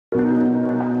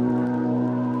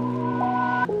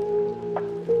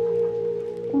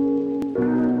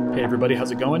everybody,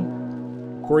 how's it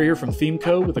going? Corey here from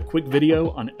Themeco with a quick video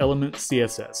on Element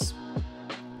CSS.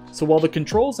 So while the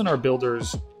controls in our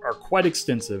builders are quite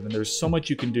extensive and there's so much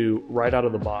you can do right out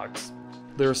of the box,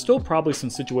 there are still probably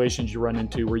some situations you run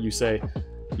into where you say,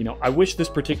 I wish this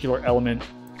particular element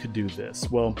could do this.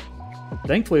 Well,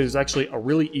 thankfully there's actually a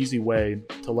really easy way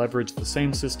to leverage the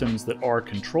same systems that our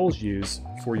controls use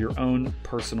for your own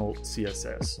personal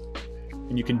CSS.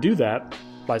 And you can do that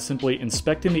by simply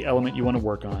inspecting the element you want to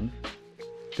work on,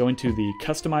 going to the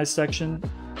Customize section,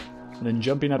 and then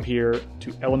jumping up here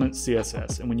to Element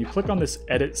CSS. And when you click on this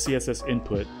Edit CSS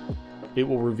Input, it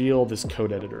will reveal this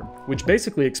code editor, which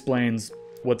basically explains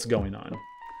what's going on.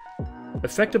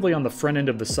 Effectively, on the front end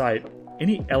of the site,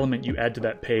 any element you add to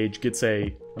that page gets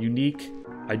a unique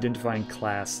identifying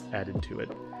class added to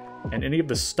it. And any of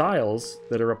the styles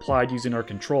that are applied using our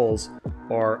controls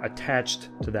are attached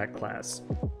to that class.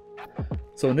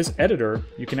 So in this editor,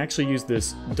 you can actually use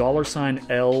this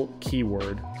 $L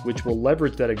keyword, which will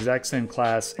leverage that exact same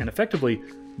class and effectively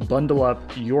bundle up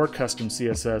your custom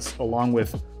CSS along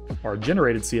with our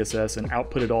generated CSS and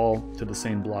output it all to the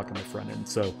same block on the front end.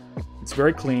 So it's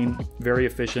very clean, very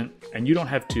efficient, and you don't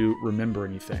have to remember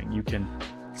anything. You can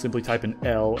simply type an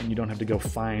L and you don't have to go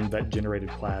find that generated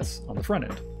class on the front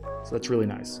end. So that's really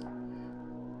nice.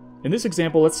 In this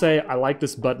example, let's say I like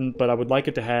this button, but I would like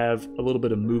it to have a little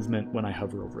bit of movement when I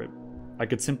hover over it. I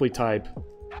could simply type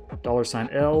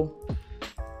 $L,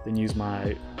 then use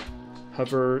my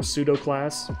hover pseudo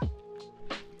class.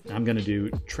 I'm going to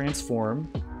do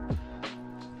transform,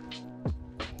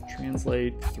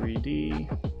 translate 3D.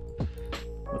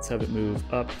 Let's have it move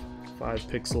up 5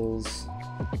 pixels.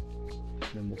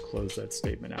 Then we'll close that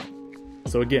statement out.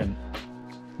 So again,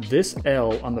 this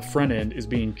L on the front end is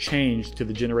being changed to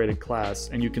the generated class,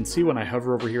 and you can see when I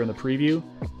hover over here in the preview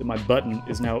that my button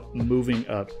is now moving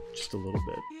up just a little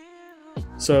bit.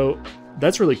 So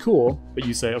that's really cool, but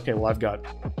you say, okay, well, I've got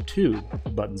 2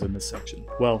 buttons in this section.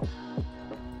 Well,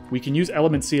 we can use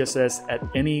Element CSS at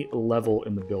any level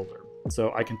in the builder.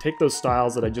 So I can take those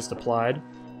styles that I just applied,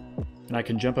 and I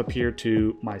can jump up here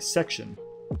to my section,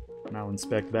 and I'll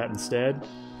inspect that instead,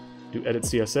 do Edit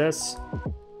CSS,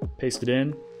 paste it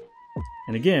in.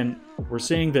 And again, we're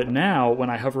seeing that now when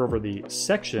I hover over the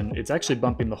section, it's actually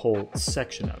bumping the whole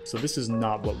section up. So this is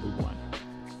not what we want.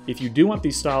 If you do want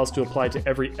these styles to apply to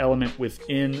every element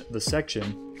within the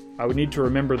section, I would need to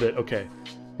remember that, okay,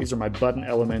 these are my button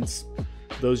elements.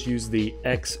 Those use the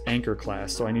X anchor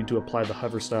class, so I need to apply the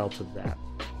hover style to that.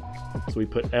 So we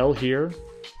put L here,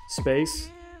 space,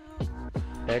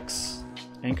 X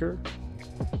anchor.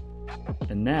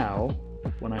 And now,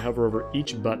 when I hover over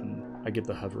each button, I get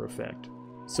the hover effect.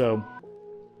 So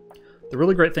the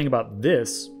really great thing about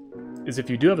this is if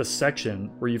you do have a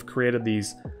section where you've created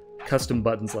these custom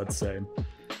buttons, let's say,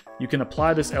 you can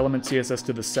apply this Element CSS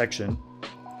to the section,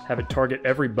 have it target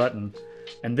every button,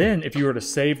 and then if you were to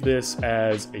save this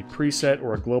as a preset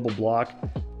or a global block,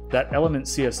 that Element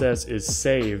CSS is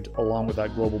saved along with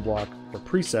that global block or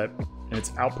preset, and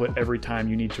it's output every time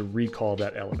you need to recall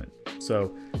that element.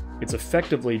 So it's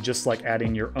effectively just like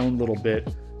adding your own little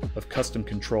bit of custom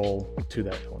control to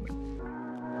that element.